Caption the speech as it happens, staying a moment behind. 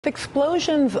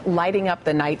Explosions lighting up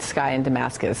the night sky in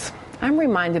Damascus. I'm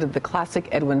reminded of the classic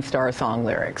Edwin Starr song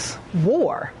lyrics.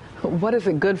 War. What is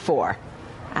it good for?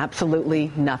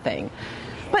 Absolutely nothing.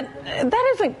 But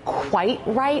that isn't quite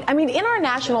right. I mean, in our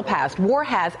national past, war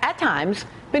has, at times,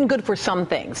 been good for some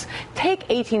things. Take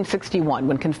 1861,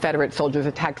 when Confederate soldiers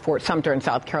attacked Fort Sumter in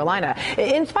South Carolina.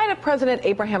 In spite of President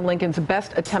Abraham Lincoln's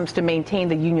best attempts to maintain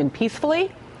the Union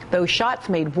peacefully, those shots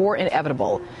made war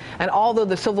inevitable. And although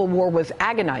the Civil War was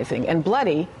agonizing and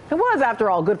bloody, it was, after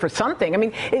all, good for something. I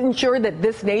mean, it ensured that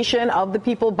this nation, of the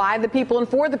people, by the people, and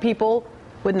for the people,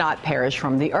 would not perish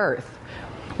from the earth.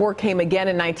 War came again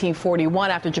in 1941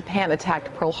 after Japan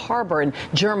attacked Pearl Harbor and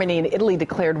Germany and Italy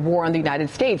declared war on the United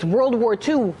States. World War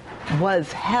II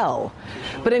was hell.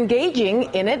 But engaging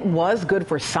in it was good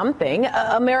for something.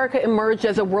 America emerged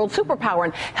as a world superpower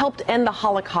and helped end the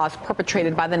Holocaust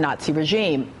perpetrated by the Nazi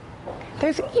regime.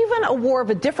 There's even a war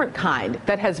of a different kind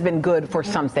that has been good for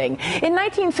something. In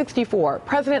 1964,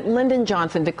 President Lyndon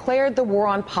Johnson declared the war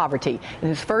on poverty in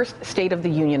his first State of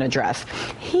the Union address.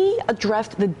 He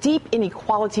addressed the deep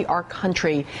inequality in our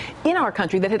country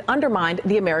that had undermined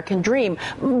the American dream.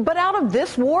 But out of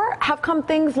this war have come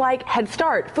things like Head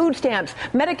Start, food stamps,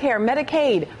 Medicare,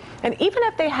 Medicaid. And even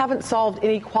if they haven't solved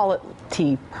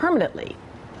inequality permanently,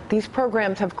 these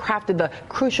programs have crafted the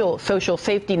crucial social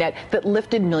safety net that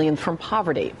lifted millions from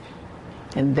poverty.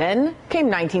 And then came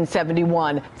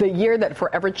 1971, the year that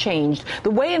forever changed the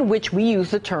way in which we use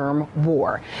the term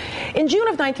war. In June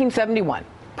of 1971,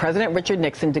 President Richard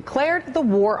Nixon declared the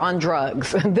war on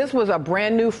drugs. This was a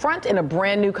brand new front in a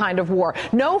brand new kind of war.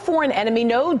 No foreign enemy,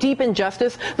 no deep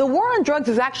injustice. The war on drugs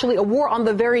is actually a war on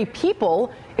the very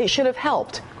people it should have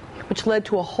helped, which led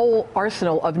to a whole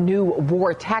arsenal of new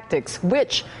war tactics,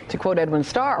 which, to quote Edwin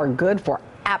Starr, are good for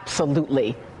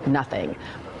absolutely nothing.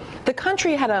 The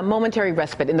country had a momentary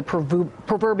respite in the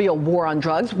proverbial war on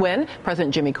drugs when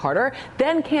President Jimmy Carter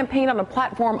then campaigned on a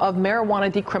platform of marijuana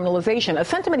decriminalization, a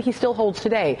sentiment he still holds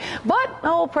today. But,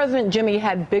 President Jimmy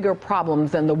had bigger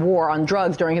problems than the war on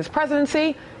drugs during his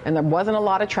presidency, and there wasn't a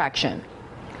lot of traction.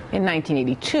 In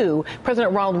 1982,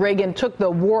 President Ronald Reagan took the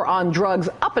war on drugs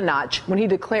up a notch when he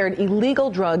declared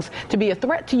illegal drugs to be a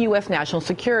threat to U.S. national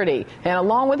security. And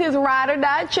along with his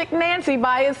ride-or-die chick Nancy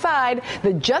by his side,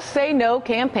 the Just Say No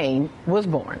campaign was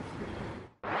born.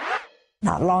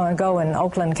 Not long ago in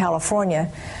Oakland,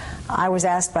 California, I was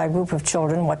asked by a group of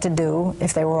children what to do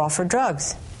if they were offered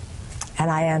drugs. And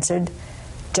I answered,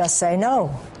 just say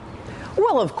no.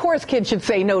 Well, of course kids should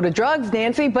say no to drugs,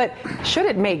 Nancy, but should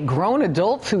it make grown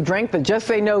adults who drank the Just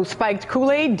Say No spiked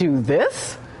Kool-Aid do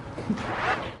this?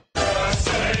 Just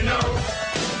say no.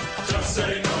 Just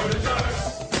say no to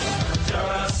drugs.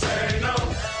 Just say no.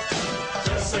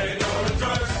 Just say no to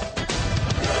drugs.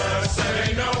 Just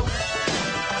say no.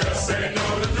 Just say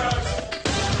no to drugs.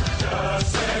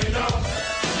 Just say no.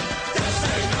 Just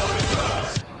say no to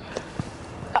drugs.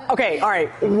 Okay, all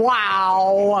right.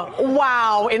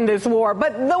 Wow in this war.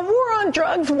 But the war on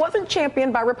drugs wasn't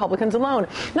championed by Republicans alone.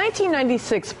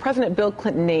 1996, President Bill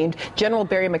Clinton named General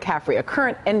Barry McCaffrey, a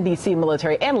current NBC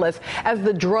military analyst, as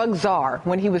the drug czar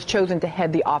when he was chosen to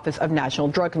head the Office of National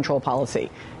Drug Control Policy.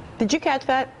 Did you catch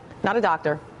that? Not a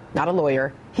doctor, not a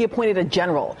lawyer. He appointed a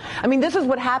general. I mean, this is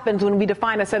what happens when we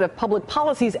define a set of public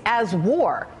policies as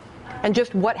war. And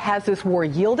just what has this war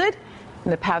yielded? In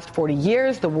the past 40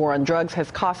 years, the war on drugs has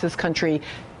cost this country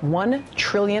 $1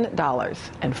 trillion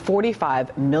and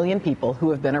 45 million people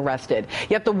who have been arrested.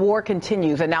 Yet the war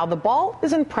continues, and now the ball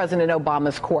is in President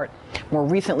Obama's court. More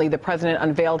recently, the president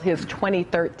unveiled his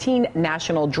 2013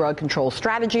 National Drug Control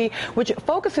Strategy, which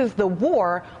focuses the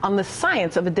war on the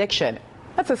science of addiction.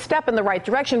 That's a step in the right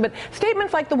direction, but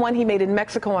statements like the one he made in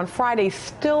Mexico on Friday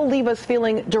still leave us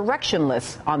feeling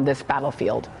directionless on this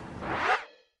battlefield.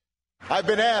 I've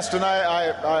been asked, and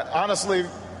I honestly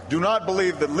do not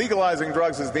believe that legalizing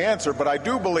drugs is the answer, but I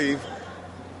do believe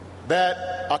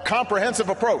that a comprehensive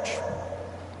approach,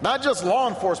 not just law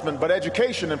enforcement, but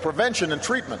education and prevention and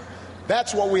treatment,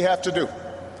 that's what we have to do.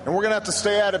 And we're going to have to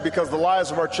stay at it because the lives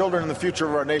of our children and the future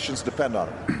of our nations depend on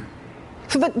it.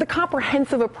 So the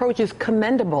comprehensive approach is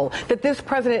commendable, that this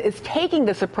president is taking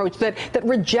this approach that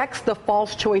rejects the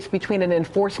false choice between an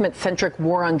enforcement-centric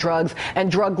war on drugs and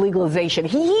drug legalization.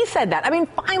 He said that. I mean,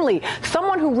 finally,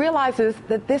 someone who realizes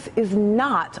that this is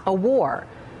not a war.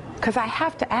 Because I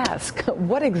have to ask,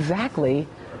 what exactly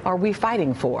are we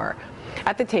fighting for?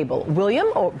 At the table, William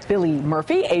or Billy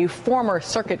Murphy, a former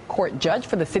circuit court judge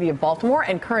for the city of Baltimore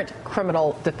and current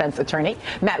criminal defense attorney.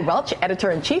 Matt Welch,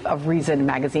 editor-in-chief of Reason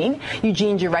magazine.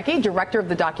 Eugene Jarecki, director of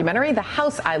the documentary The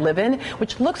House I Live In,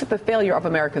 which looks at the failure of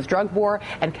America's drug war.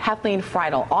 And Kathleen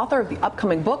Friedel, author of the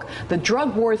upcoming book, The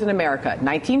Drug Wars in America,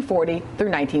 1940 through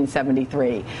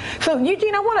 1973. So,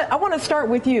 Eugene, I want to start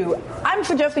with you. I'm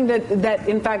suggesting that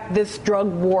in fact, this drug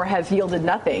war has yielded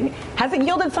nothing. Has it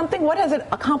yielded something? What has it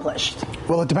accomplished?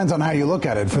 Well, it depends on how you look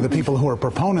at it. For the people who are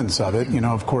proponents of it,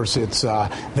 of course, it's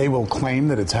they will claim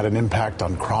that it's had an impact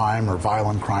on crime or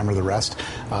violent crime or the rest,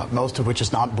 most of which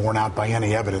is not borne out by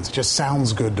any evidence. It just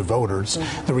sounds good to voters.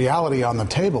 Mm-hmm. The reality on the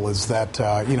table is that,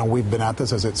 we've been at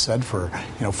this, as it said, for,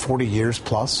 40 years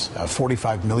plus,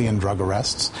 45 million drug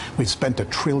arrests. We've spent $1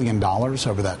 trillion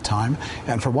over that time.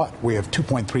 And for what? We have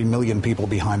 2.3 million people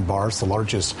behind bars, the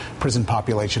largest prison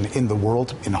population in the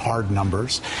world in hard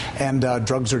numbers. And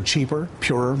drugs are cheaper,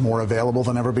 purer, more available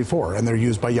than ever before. And they're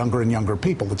used by younger and younger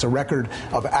people. It's a record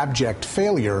of abject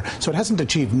failure. So it hasn't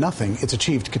achieved nothing. It's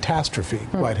achieved catastrophe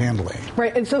quite handily.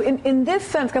 Right. And so in this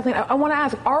sense, Kathleen, I want to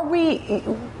ask,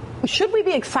 should we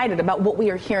be excited about what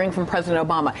we are hearing from President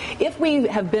Obama? If we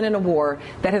have been in a war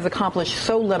that has accomplished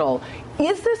so little,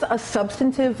 is this a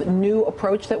substantive new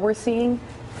approach that we're seeing?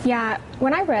 Yeah,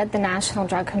 when I read the National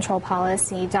Drug Control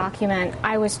Policy document,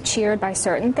 I was cheered by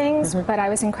certain things, but I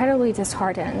was incredibly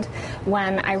disheartened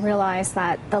when I realized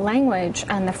that the language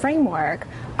and the framework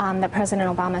that President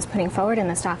Obama is putting forward in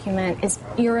this document is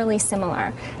eerily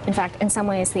similar. In fact, in some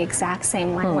ways, the exact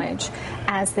same language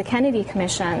as the Kennedy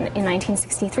Commission in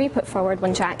 1963 put forward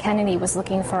when Jack Kennedy was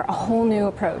looking for a whole new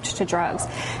approach to drugs.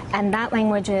 And that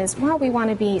language is, well, we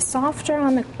want to be softer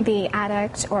on the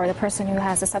addict or the person who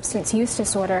has a substance use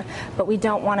disorder, but we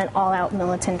don't want an all-out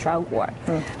militant drug war.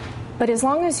 But as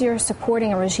long as you're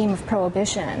supporting a regime of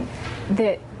prohibition,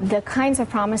 the kinds of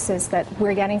promises that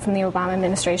we're getting from the Obama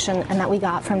administration and that we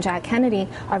got from Jack Kennedy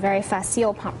are very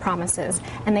facile promises,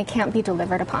 and they can't be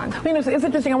delivered upon. It's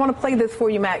interesting. I want to play this for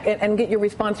you, Matt, and get your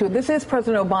response to it. This is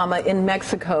President Obama in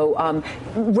Mexico,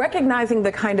 recognizing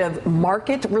the kind of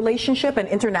market relationship and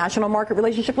international market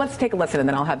relationship. Let's take a listen, and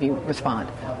then I'll have you respond.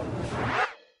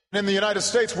 In the United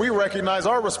States, we recognize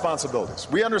our responsibilities.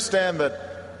 We understand that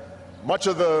much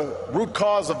of the root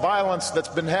cause of violence that's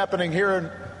been happening here in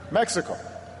Mexico,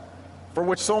 for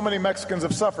which so many Mexicans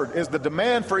have suffered, is the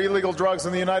demand for illegal drugs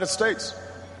in the United States.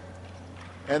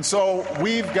 And so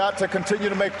we've got to continue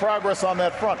to make progress on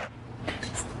that front.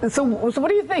 So what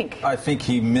do you think? I think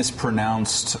he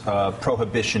mispronounced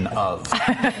prohibition of.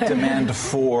 Demand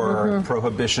for,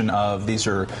 prohibition of. These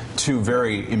are two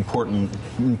very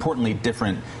importantly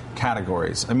different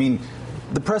categories. I mean,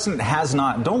 the president has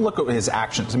not, don't look at his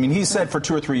actions. I mean, he said for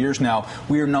 2 or 3 years now,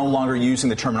 we are no longer using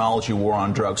the terminology war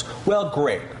on drugs. Well,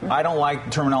 great. I don't like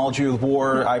the terminology of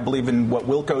war. I believe in what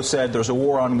Wilco said. There's a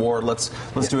war on war. Let's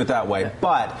do it that way.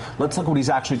 But let's look at what he's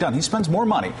actually done. He spends more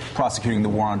money prosecuting the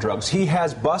war on drugs. He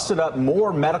has busted up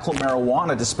more medical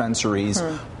marijuana dispensaries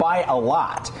by a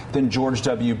lot than George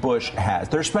W. Bush has.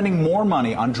 They're spending more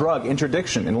money on drug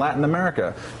interdiction in Latin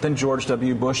America than George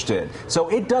W. Bush did. So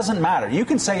it doesn't matter. You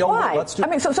can say, oh, well, let's do. I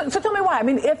mean, so tell me why. I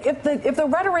mean, if the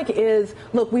rhetoric is,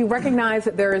 look, we recognize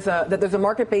that there's a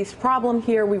market-based problem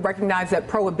here. We recognize that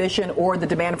prohibition or the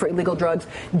demand for illegal drugs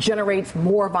generates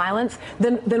more violence.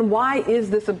 Then why is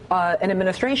this an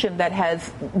administration that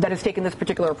has taken this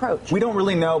particular approach? We don't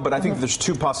really know, but I think there's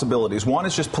two possibilities. One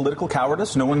is just political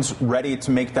cowardice. No one's ready to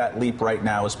make that leap right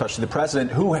now, especially the president,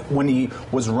 who, when he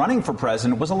was running for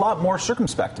president, was a lot more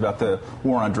circumspect about the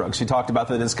war on drugs. He talked about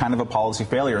that as kind of a policy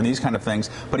failure and these kind of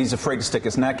things, but he's afraid to stick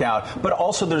his neck out. But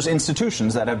also there's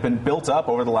institutions that have been built up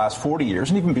over the last 40 years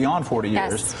and even beyond 40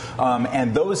 years.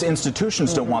 And those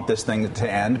institutions don't want this thing to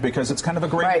end because it's kind of a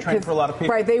great train for a lot of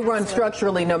people. Right. They run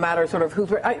structurally no matter sort of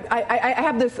who's. I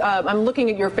have this. I'm looking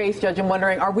at your face, Judge, and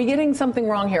wondering, are we getting something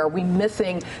wrong here? Are we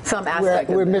missing some aspect?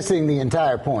 We're missing the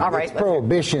entire point. All right, it's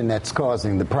prohibition that's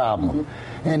causing the problem.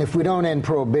 And if we don't end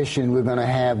prohibition, we're going to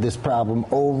have this problem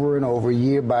over and over,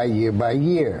 year by year by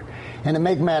year. And to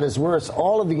make matters worse,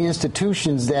 all of the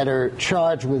institutions that are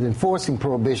charged with enforcing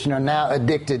prohibition are now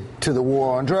addicted to the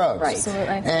war on drugs. Right.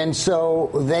 Absolutely. And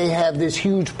so they have this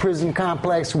huge prison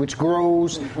complex which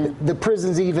grows. The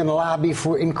prisons even lobby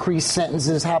for increased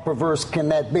sentences. How perverse can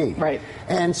that be? Right.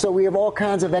 And so we have all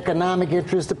kinds of economic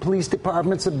interests. The police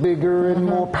departments are bigger and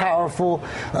more powerful.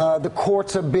 The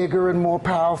courts are bigger and more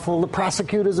powerful. The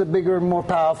prosecutors are bigger and more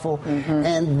powerful.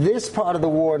 And this part of the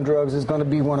war on drugs is going to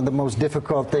be one of the most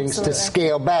difficult things to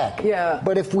scale back. Yeah.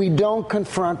 But if we don't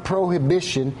confront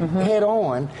prohibition head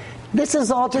on, This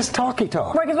is all just talky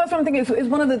talk. Right, because that's what I'm thinking is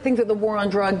one of the things that the war on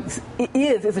drugs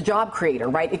is a job creator,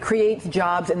 right? It creates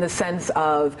jobs in the sense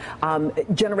of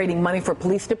generating money for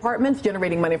police departments,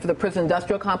 generating money for the prison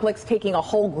industrial complex, taking a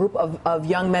whole group of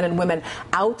young men and women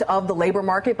out of the labor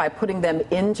market by putting them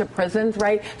into prisons,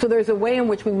 right? So there's a way in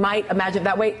which we might imagine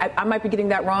that way. I might be getting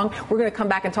that wrong. We're going to come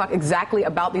back and talk exactly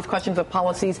about these questions of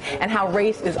policies and how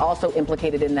race is also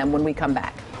implicated in them when we come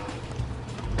back.